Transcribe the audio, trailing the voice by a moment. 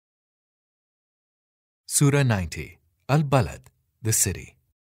Surah 90, Al-Balad, the city.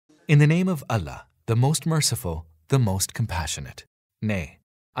 In the name of Allah, the most merciful, the most compassionate. Nay,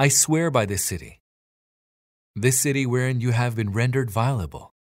 I swear by this city wherein you have been rendered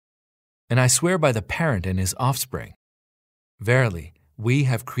violable. And I swear by the parent and his offspring. Verily, we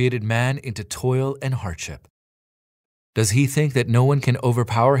have created man into toil and hardship. Does he think that no one can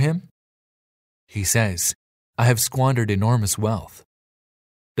overpower him? He says, I have squandered enormous wealth.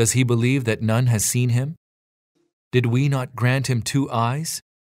 Does he believe that none has seen him? Did we not grant him 2 eyes,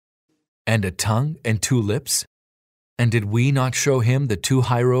 and a tongue, and 2 lips? And did we not show him the 2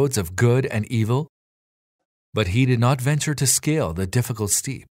 highroads of good and evil? But he did not venture to scale the difficult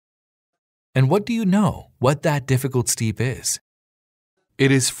steep. And what do you know what that difficult steep is? It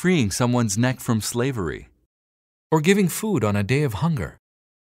is freeing someone's neck from slavery, or giving food on a day of hunger,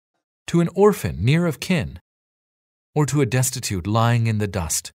 to an orphan near of kin, or to a destitute lying in the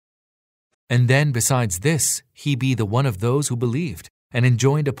dust. And then besides this, he be the one of those who believed, and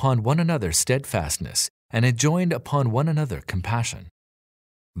enjoined upon one another steadfastness, and enjoined upon one another compassion.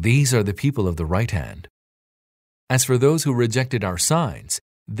 These are the people of the right hand. As for those who rejected our signs,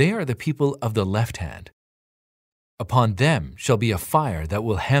 they are the people of the left hand. Upon them shall be a fire that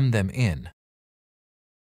will hem them in.